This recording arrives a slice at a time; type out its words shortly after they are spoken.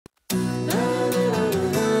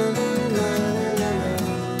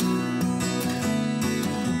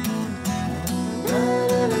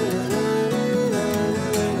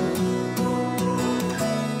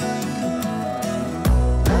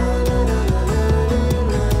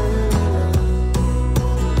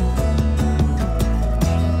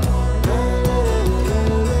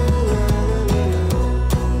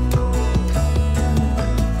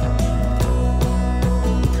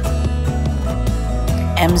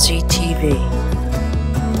MZTV.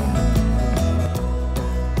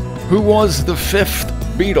 Who was the fifth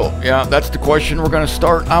Beatle? Yeah, that's the question we're going to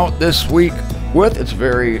start out this week with. It's a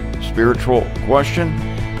very spiritual question,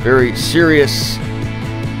 very serious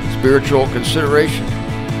spiritual consideration.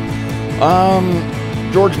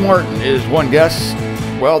 George Martin is one guess.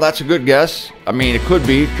 Well, that's a good guess. I mean, it could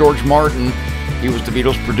be. George Martin, he was the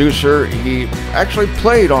Beatles producer. He actually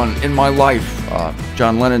played on In My Life,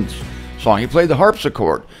 John Lennon's song. He played the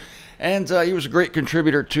harpsichord. And he was a great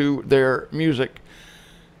contributor to their music.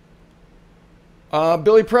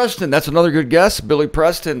 Billy Preston, that's another good guess. Billy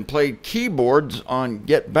Preston played keyboards on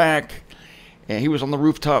Get Back. And he was on the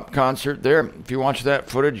rooftop concert there. If you watch that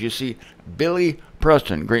footage, you see Billy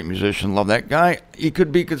Preston, great musician, love that guy. He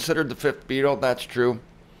could be considered the fifth Beatle, that's true.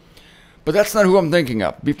 But that's not who I'm thinking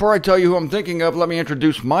of. Before I tell you who I'm thinking of, let me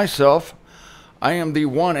introduce myself. I am the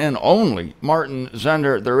one and only Martin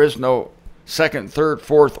Zender. There is no second, third,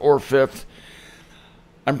 fourth, or fifth.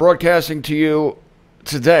 I'm broadcasting to you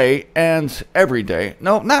today and every day.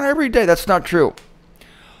 No, not every day. That's not true.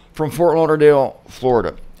 From Fort Lauderdale,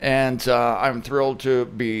 Florida. And I'm thrilled to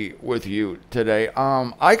be with you today.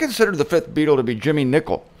 I consider the fifth Beatle to be Jimmy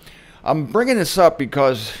Nicol. I'm bringing this up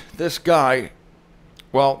because this guy,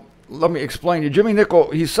 well, let me explain to you. Jimmy Nicol,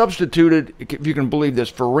 he substituted, if you can believe this,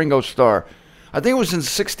 for Ringo Starr. I think it was in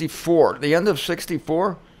 64, the end of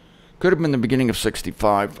 64. Could have been the beginning of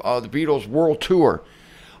 65. The Beatles World Tour.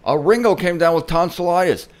 Ringo came down with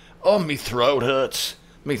tonsillitis. Oh, me throat hurts.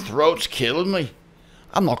 Me throat's killing me.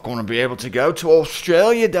 I'm not going to be able to go to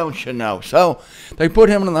Australia, don't you know? So they put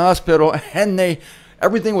him in the hospital, and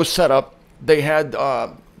everything was set up. They had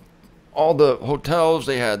all the hotels.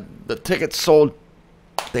 They had the tickets sold.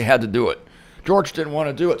 They had to do it. George didn't want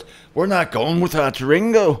to do it. We're not going without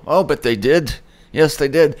Ringo. Oh, but they did. Yes, they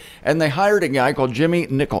did. And they hired a guy called Jimmy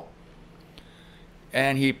Nicol.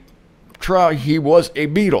 And he was a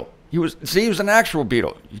Beatle. He was an actual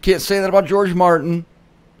Beatle. You can't say that about George Martin.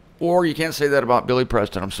 Or you can't say that about Billy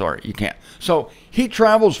Preston. I'm sorry, you can't. So he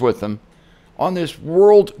travels with them on this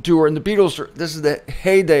world tour, and the Beatles, this is the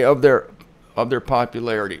heyday of their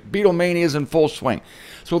popularity. Beatlemania is in full swing.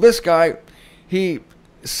 So this guy, he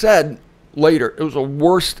said later, it was the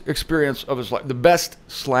worst experience of his life, the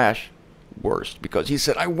best/worst, because he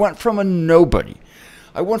said, I went from a nobody.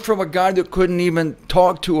 I went from a guy that couldn't even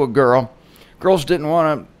talk to a girl. Girls didn't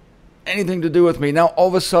want anything to do with me. Now all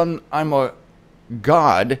of a sudden, I'm a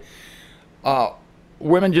God.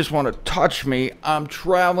 Women just want to touch me. I'm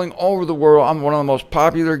traveling all over the world. I'm one of the most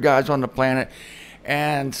popular guys on the planet.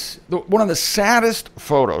 And one of the saddest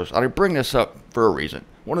photos, I bring this up for a reason.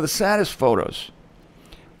 One of the saddest photos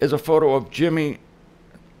is a photo of Jimmy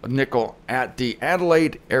Nicol at the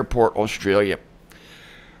Adelaide Airport, Australia.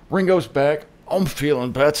 Ringo's back. I'm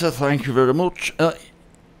feeling better. Thank you very much.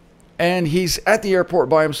 And he's at the airport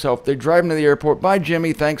by himself. They drive him to the airport. Bye,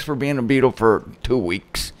 Jimmy. Thanks for being a Beatle for 2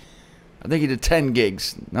 weeks. I think he did 10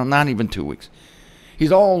 gigs. No, not even 2 weeks.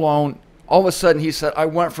 He's all alone. All of a sudden, he said, I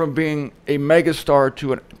went from being a megastar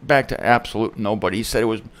to back to absolute nobody. He said it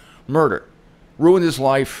was murder. Ruined his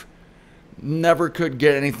life. Never could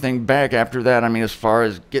get anything back after that. I mean, as far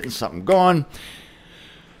as getting something going.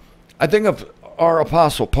 I think of our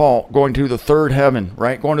Apostle Paul going to the third heaven,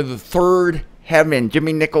 right? Going to the third heaven.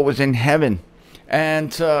 Jimmy Nicol was in heaven.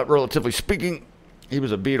 And relatively speaking, he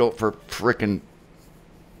was a Beatle for frickin'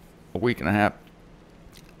 a week and a half.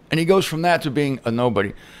 And he goes from that to being a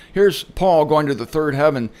nobody. Here's Paul going to the third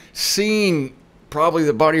heaven, seeing probably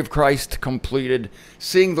the body of Christ completed,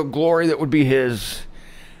 seeing the glory that would be his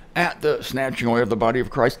at the snatching away of the body of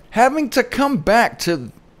Christ, having to come back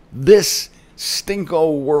to this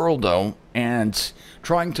stinko worldo and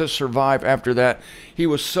trying to survive after that. He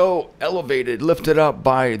was so elevated, lifted up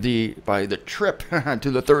by the trip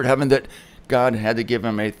to the third heaven that God had to give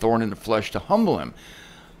him a thorn in the flesh to humble him.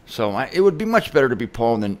 So it would be much better to be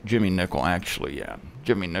Paul than Jimmy Nicol, actually. Yeah,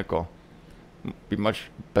 Jimmy Nicol would be much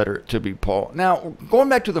better to be Paul. Now, going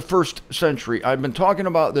back to the first century, I've been talking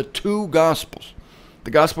about the two Gospels.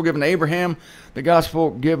 The Gospel given to Abraham, the Gospel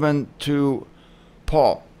given to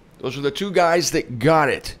Paul. Those are the two guys that got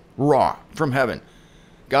it raw from heaven.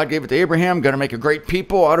 God gave it to Abraham, going to make a great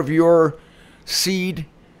people out of your seed.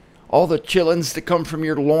 All the chillins that come from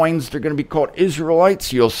your loins, they're going to be called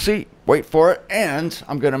Israelites. You'll see. Wait for it. And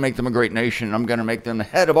I'm going to make them a great nation. I'm going to make them the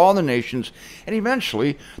head of all the nations. And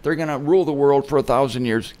eventually, they're going to rule the world for 1,000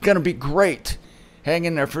 years. Going to be great. Hang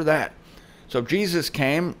in there for that. So Jesus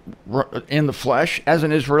came in the flesh as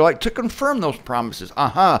an Israelite to confirm those promises.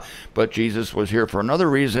 But Jesus was here for another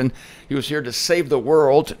reason. He was here to save the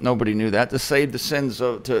world. Nobody knew that. To save the sins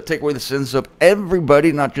to take away the sins of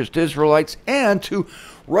everybody, not just Israelites, and to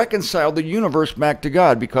reconcile the universe back to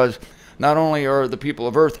God, because not only are the people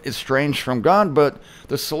of earth estranged from God, but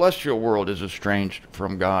the celestial world is estranged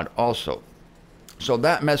from God also. So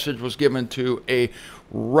that message was given to a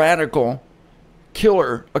radical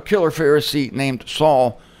killer Pharisee named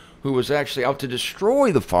Saul, who was actually out to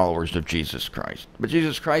destroy the followers of Jesus Christ. But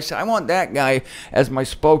Jesus Christ said, I want that guy as my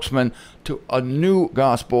spokesman to a new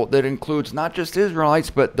gospel that includes not just Israelites,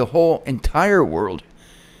 but the whole entire world,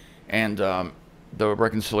 and the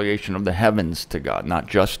reconciliation of the heavens to God, not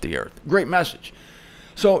just the earth. Great message.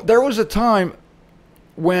 So there was a time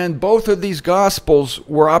when both of these gospels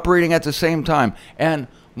were operating at the same time, and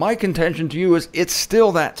my contention to you is it's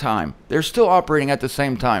still that time. They're still operating at the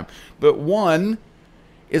same time. But one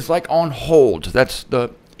is like on hold. That's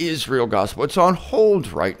the Israel gospel. It's on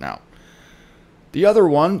hold right now. The other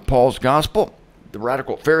one, Paul's gospel, the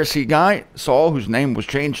radical Pharisee guy, Saul, whose name was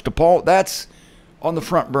changed to Paul, that's on the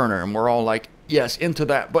front burner. And we're all like, yes, into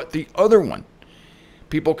that. But the other one,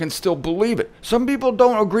 people can still believe it. Some people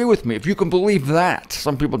don't agree with me. If you can believe that,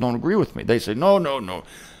 some people don't agree with me. They say, no, no, no.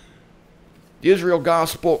 The Israel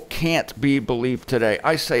gospel can't be believed today.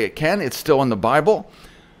 I say it can. It's still in the Bible.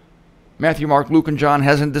 Matthew, Mark, Luke, and John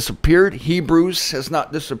hasn't disappeared. Hebrews has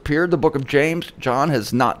not disappeared. The book of James, John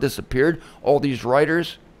has not disappeared. All these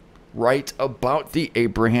writers write about the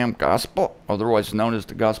Abraham gospel, otherwise known as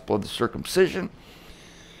the gospel of the circumcision.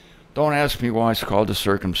 Don't ask me why it's called the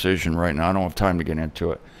circumcision right now. I don't have time to get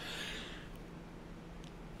into it.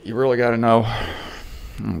 You really got to know.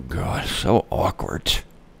 Oh, God, so awkward.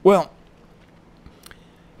 Well,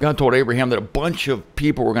 God told Abraham that a bunch of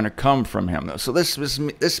people were going to come from him. So this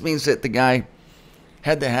means that the guy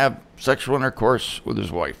had to have sexual intercourse with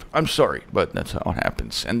his wife. I'm sorry, but that's how it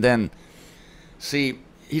happens. And then, see,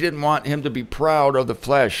 he didn't want him to be proud of the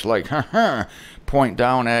flesh, like, point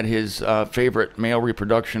down at his favorite male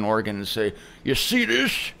reproduction organ and say, you see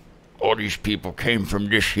this? All these people came from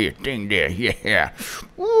this here thing there. Yeah.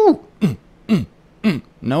 Woo!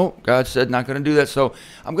 No, God said not going to do that. So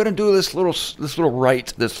I'm going to do this little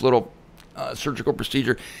rite, this little surgical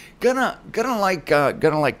procedure. Gonna like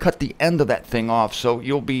cut the end of that thing off, so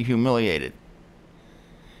you'll be humiliated.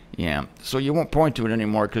 Yeah. So you won't point to it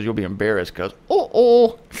anymore because you'll be embarrassed. Because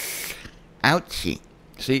ouchie.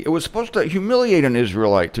 See, it was supposed to humiliate an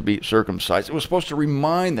Israelite to be circumcised. It was supposed to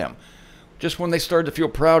remind them, just when they started to feel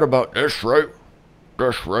proud about, that's right.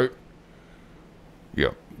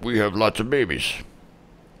 Yeah, we have lots of babies.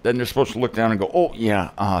 Then they're supposed to look down and go, oh, yeah,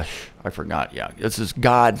 I forgot. Yeah, this is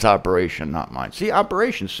God's operation, not mine. See,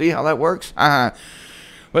 operation, see how that works? But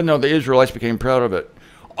no, the Israelites became proud of it.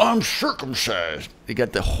 I'm circumcised. They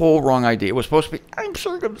got the whole wrong idea. It was supposed to be, I'm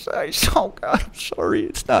circumcised. Oh, God, I'm sorry.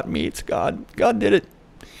 It's not me. It's God. God did it.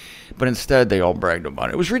 But instead, they all bragged about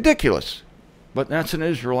it. It was ridiculous. But that's an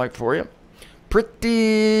Israelite for you.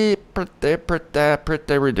 Pretty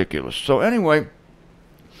ridiculous. So anyway,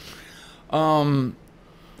 the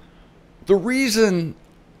reason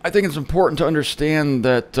I think it's important to understand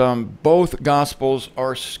that both gospels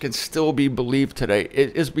can still be believed today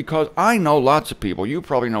is because I know lots of people, you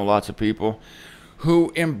probably know lots of people,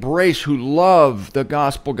 who embrace, who love the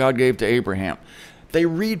gospel God gave to Abraham. They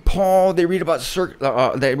read Paul, they read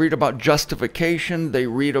about justification, they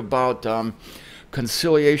read about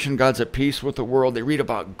conciliation, God's at peace with the world, they read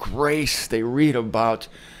about grace, they read about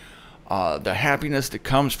the happiness that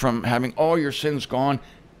comes from having all your sins gone.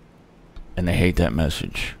 And they hate that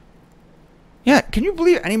message. Yeah, can you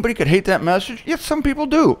believe anybody could hate that message? Yes, some people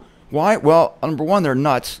do. Why? Well, number one, they're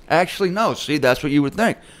nuts. Actually, no. See, that's what you would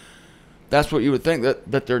think. That's what you would think,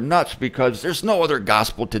 that they're nuts, because there's no other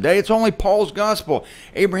gospel today. It's only Paul's gospel.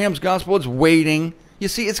 Abraham's gospel is waiting. You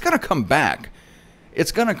see, it's going to come back.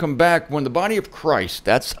 It's going to come back when the body of Christ,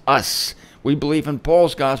 that's us, we believe in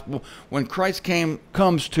Paul's gospel, when Christ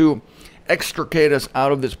comes to extricate us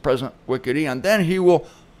out of this present wicked eon, then he will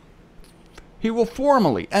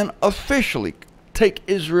formally and officially take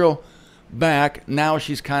Israel back. Now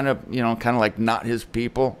she's kind of like not his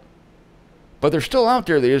people. But they're still out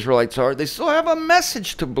there, the Israelites are. They still have a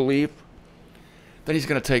message to believe that he's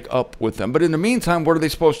going to take up with them. But in the meantime, what are they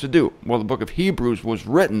supposed to do? Well, the book of Hebrews was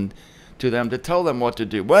written to them to tell them what to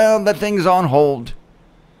do. Well, that thing's on hold.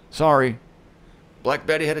 Sorry. Black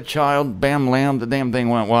Betty had a child, bam, lamb. The damn thing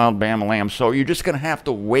went wild, bam, lamb. So you're just going to have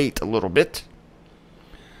to wait a little bit.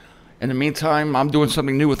 In the meantime, I'm doing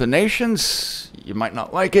something new with the nations. You might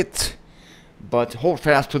not like it, but hold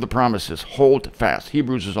fast to the promises. Hold fast.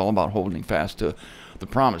 Hebrews is all about holding fast to the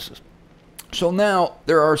promises. So now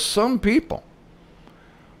there are some people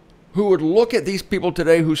who would look at these people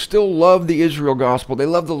today who still love the Israel gospel. They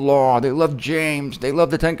love the law. They love James. They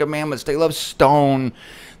love the Ten Commandments. They love stone.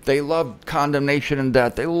 They love condemnation and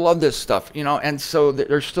death. They love this stuff, you know, and so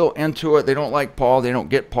they're still into it. They don't like Paul. They don't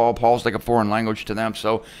get Paul. Paul's like a foreign language to them.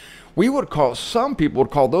 So we would call, some people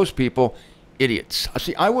would call those people idiots.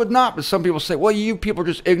 See, I would not, but some people say, well, you people are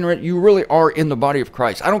just ignorant. You really are in the body of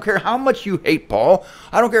Christ. I don't care how much you hate Paul.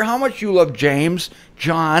 I don't care how much you love James,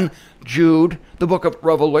 John, Jude, the book of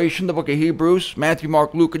Revelation, the book of Hebrews, Matthew,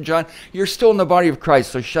 Mark, Luke, and John. You're still in the body of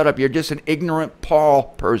Christ, so shut up. You're just an ignorant Paul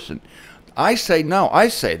person. I say no. I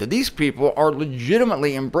say that these people are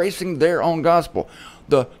legitimately embracing their own gospel,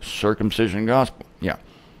 the circumcision gospel. Yeah.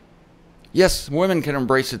 Yes, women can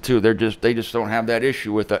embrace it too. They just don't have that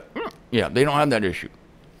issue with it. Yeah, they don't have that issue.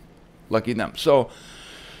 Lucky them. So,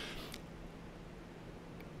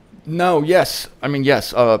 no, yes. I mean,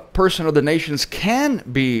 yes, a person of the nations can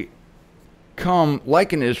become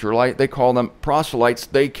like an Israelite. They call them proselytes.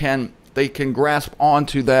 They can grasp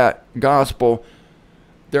onto that gospel.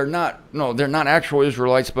 They're not actual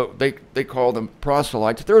Israelites, but they call them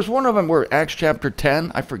proselytes. There's one of them where Acts chapter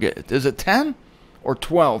 10, I forget, is it 10 or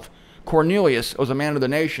 12? Cornelius was a man of the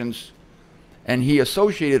nations, and he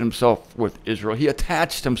associated himself with Israel. He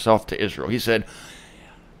attached himself to Israel. He said,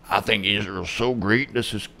 I think Israel's so great.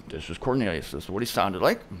 This is Cornelius. This is what he sounded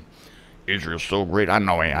like. Israel's so great. I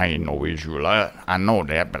know I ain't no Israelite. I know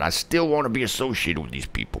that, but I still want to be associated with these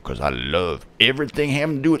people because I love everything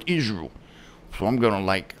having to do with Israel. So I'm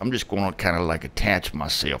just gonna kind of like attach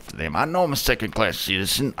myself to them. I know I'm a second-class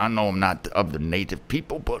citizen. I know I'm not of the native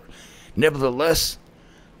people, but nevertheless,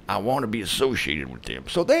 I want to be associated with them.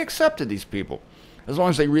 So they accepted these people as long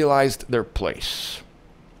as they realized their place.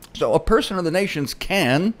 So a person of the nations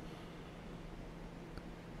can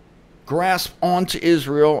grasp onto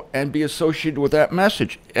Israel and be associated with that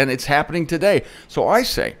message. And it's happening today. So I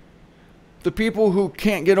say, the people who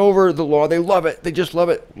can't get over the law, they love it. They just love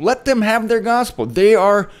it. Let them have their gospel. They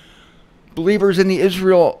are believers in the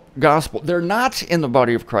Israel gospel. They're not in the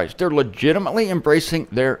body of Christ. They're legitimately embracing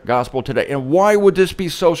their gospel today. And why would this be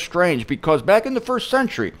so strange? Because back in the first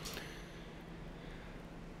century,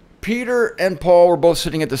 Peter and Paul were both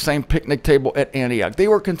sitting at the same picnic table at Antioch. They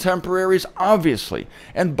were contemporaries, obviously,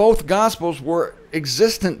 and both gospels were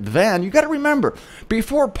existent then. You got to remember,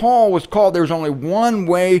 before Paul was called, there was only one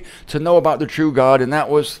way to know about the true God, and that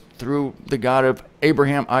was through the God of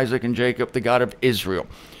Abraham, Isaac, and Jacob, the God of Israel.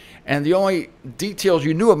 And the only details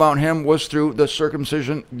you knew about him was through the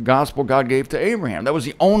circumcision gospel God gave to Abraham. That was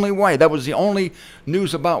the only way. That was the only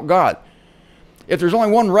news about God. If there's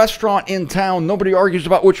only one restaurant in town, nobody argues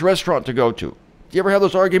about which restaurant to go to. Do you ever have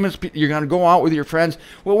those arguments? You're going to go out with your friends.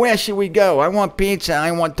 Well, where should we go? I want pizza.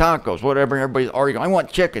 I want tacos. Whatever. Everybody's arguing. I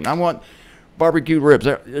want chicken. I want barbecued ribs.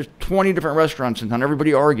 There's 20 different restaurants in town.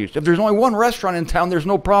 Everybody argues. If there's only one restaurant in town, there's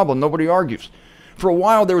no problem. Nobody argues. For a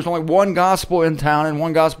while, there was only one gospel in town and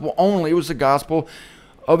one gospel only. It was the gospel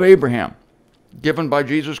of Abraham, given by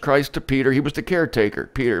Jesus Christ to Peter. He was the caretaker,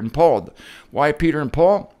 Peter and Paul. Why Peter and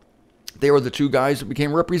Paul? They were the two guys that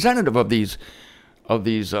became representative of these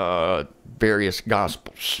various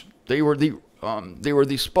gospels. They were the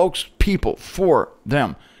spokespeople for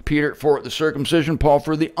them. Peter for the circumcision, Paul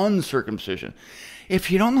for the uncircumcision.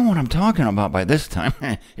 If you don't know what I'm talking about by this time,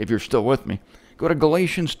 if you're still with me, go to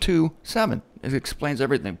Galatians 2:7. It explains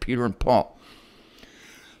everything, Peter and Paul.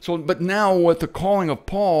 So, but now with the calling of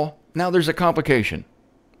Paul, now there's a complication.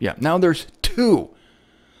 Yeah, now there's two.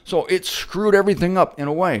 So it screwed everything up in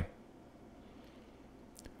a way.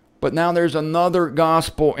 But now there's another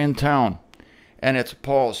gospel in town, and it's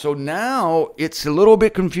Paul. So now it's a little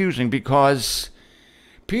bit confusing because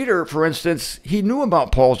Peter, for instance, he knew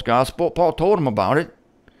about Paul's gospel. Paul told him about it.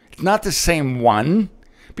 It's not the same one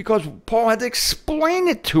because Paul had to explain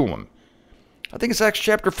it to him. I think it's Acts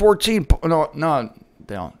chapter 14. No,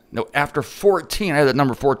 after 14, I had that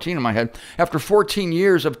number 14 in my head. After 14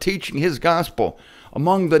 years of teaching his gospel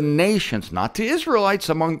among the nations, not to Israelites,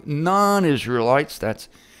 among non-Israelites, that's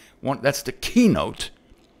the keynote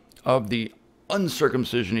of the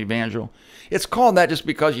uncircumcision evangel. It's called that just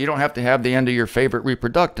because you don't have to have the end of your favorite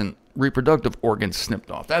reproductive organ snipped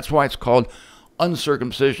off. That's why it's called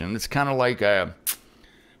uncircumcision. It's kind of like a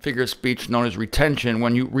figure of speech known as retention.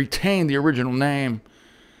 When you retain the original name,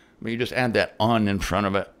 you just add that "un" in front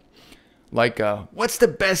of it. Like, what's the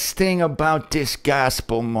best thing about this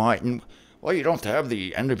gospel, Martin? Well, you don't have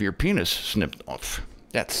the end of your penis snipped off.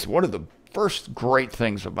 That's one of the first great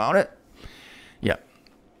things about it. Yeah.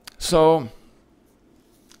 So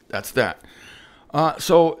that's that.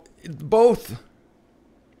 So both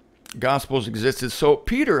gospels existed. So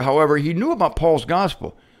Peter, however, he knew about Paul's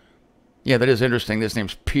gospel. Yeah, that is interesting. This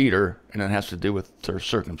name's Peter, and it has to do with their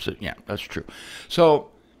circumcision. Yeah, that's true.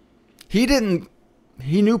 So he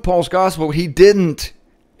knew Paul's gospel, but he didn't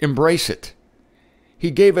embrace it.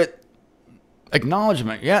 He gave it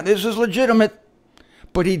acknowledgement. Yeah, this is legitimate,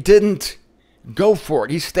 but he didn't go for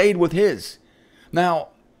it. He stayed with his. Now,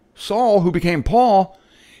 Saul, who became Paul,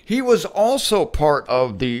 he was also part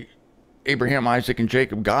of the Abraham, Isaac, and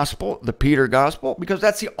Jacob gospel, the Peter gospel, because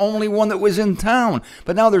that's the only one that was in town.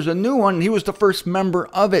 But now there's a new one, and he was the first member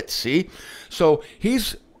of it, see? So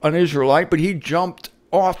he's an Israelite, but he jumped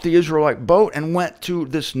off the Israelite boat and went to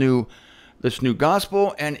this new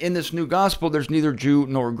gospel, and in this new gospel, there's neither Jew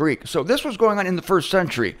nor Greek. So this was going on in the first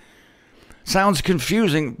century. Sounds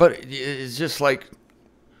confusing, but it's just like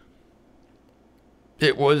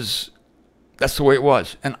it was. That's the way it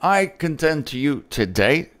was. And I contend to you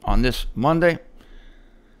today, on this Monday,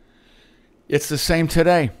 it's the same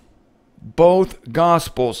today. Both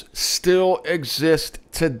gospels still exist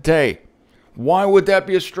today. Why would that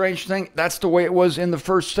be a strange thing? That's the way it was in the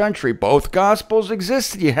first century. Both gospels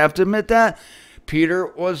existed. You have to admit that. Peter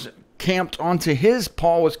was camped onto his.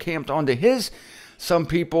 Paul was camped onto his. Some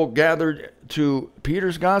people gathered to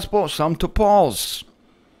Peter's gospel, some to Paul's.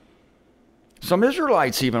 Some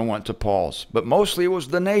Israelites even went to Paul's, but mostly it was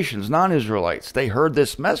the nations, non-Israelites. They heard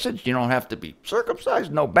this message. You don't have to be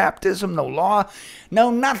circumcised, no baptism, no law,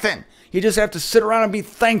 no nothing. You just have to sit around and be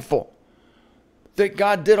thankful that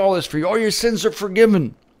God did all this for you. All your sins are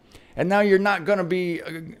forgiven. And now you're not going to be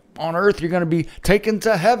on earth. You're going to be taken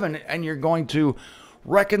to heaven, and you're going to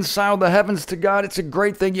reconcile the heavens to God. It's a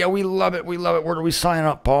great thing. Yeah, we love it. We love it. Where do we sign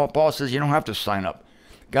up, Paul? Paul says you don't have to sign up.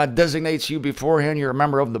 God designates you beforehand. You're a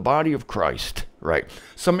member of the body of Christ, right?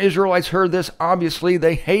 Some Israelites heard this. Obviously,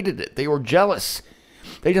 they hated it. They were jealous.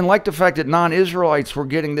 They didn't like the fact that non-Israelites were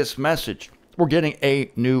getting this message. We're getting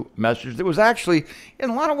a new message that was actually, in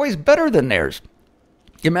a lot of ways, better than theirs.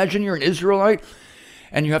 Imagine you're an Israelite,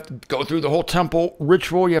 and you have to go through the whole temple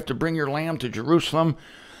ritual. You have to bring your lamb to Jerusalem.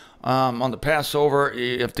 On the Passover,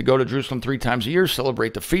 you have to go to Jerusalem 3 times a year,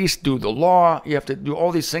 celebrate the feast, do the law. You have to do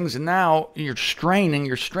all these things, and now you're straining,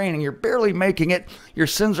 you're barely making it. Your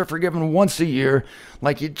sins are forgiven once a year,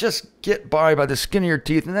 like you just get by the skin of your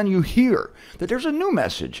teeth, and then you hear that there's a new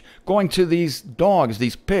message going to these dogs,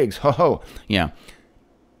 these pigs. Ho-ho. Yeah.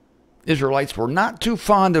 Israelites were not too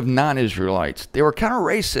fond of non-Israelites. They were kind of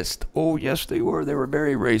racist. Oh, yes, they were. They were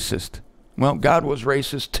very racist. Well, God was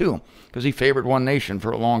racist too, because he favored one nation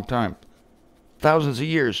for a long time. Thousands of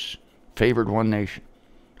years favored one nation.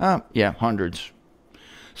 Yeah, hundreds.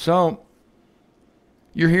 So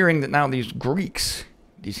you're hearing that now these Greeks,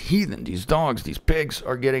 these heathen, these dogs, these pigs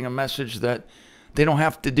are getting a message that they don't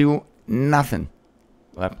have to do nothing.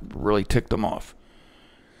 That really ticked them off.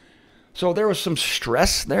 So there was some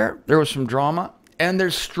stress there. There was some drama. And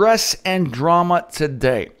there's stress and drama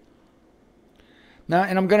today. Now,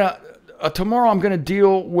 and I'm going to... tomorrow I'm going to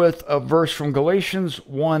deal with a verse from Galatians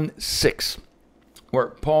 1:6, where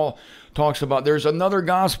Paul talks about there's another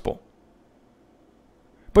gospel.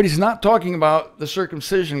 But he's not talking about the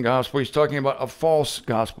circumcision gospel. He's talking about a false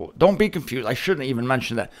gospel. Don't be confused. I shouldn't even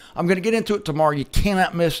mention that. I'm going to get into it tomorrow. You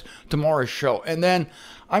cannot miss tomorrow's show. And then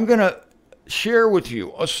I'm going to share with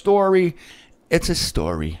you a story. It's a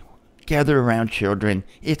story. Gather around, children.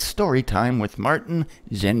 It's story time with Martin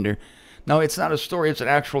Zender. No, it's not a story. It's an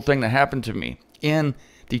actual thing that happened to me in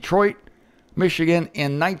Detroit, Michigan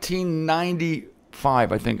in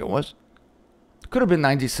 1995, I think it was. Could have been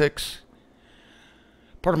 96.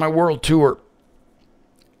 Part of my world tour.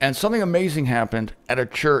 And something amazing happened at a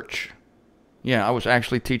church. Yeah, I was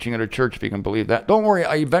actually teaching at a church, if you can believe that. Don't worry,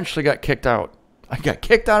 I eventually got kicked out. I got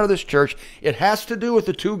kicked out of this church. It has to do with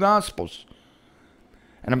the two gospels.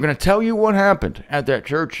 And I'm going to tell you what happened at that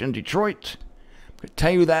church in Detroit. I'm going to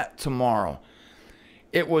tell you that tomorrow.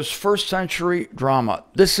 It was first century drama.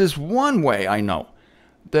 This is one way I know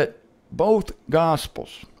that both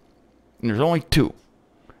gospels, and there's only two,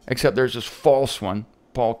 except there's this false one.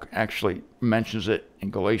 Paul actually mentions it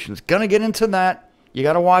in Galatians. Gonna get into that. You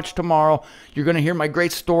got to watch tomorrow. You're going to hear my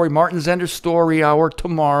great story, Martin Zender's Story Hour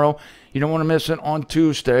tomorrow. You don't want to miss it on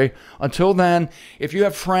Tuesday. Until then, if you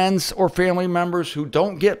have friends or family members who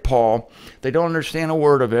don't get Paul, they don't understand a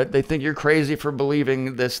word of it, they think you're crazy for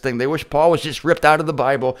believing this thing. They wish Paul was just ripped out of the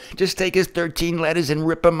Bible. Just take his 13 letters and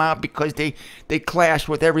rip them out because they clash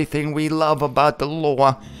with everything we love about the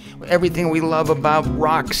law, everything we love about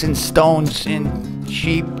rocks and stones and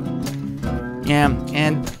sheep, yeah,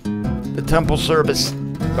 and the temple service.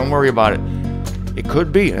 Don't worry about it. It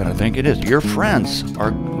could be, and I think it is. Your friends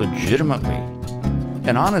are legitimately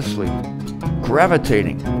and honestly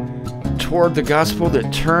gravitating toward the gospel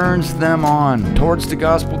that turns them on, towards the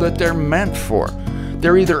gospel that they're meant for.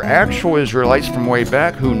 They're either actual Israelites from way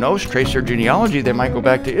back, who knows, trace their genealogy, they might go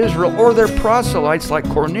back to Israel, or they're proselytes like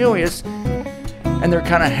Cornelius, and they're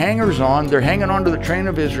kind of hangers-on. They're hanging on to the train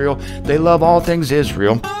of Israel. They love all things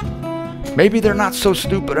Israel. Maybe they're not so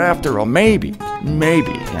stupid after all. Maybe.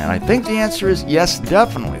 And I think the answer is yes,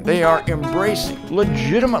 definitely. They are embracing,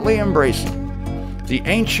 legitimately embracing the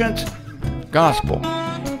ancient gospel.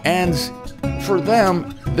 And for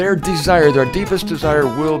them, their desire, their deepest desire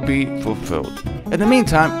will be fulfilled. In the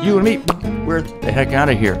meantime, you and me, we're the heck out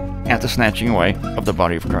of here at the snatching away of the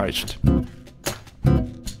body of Christ.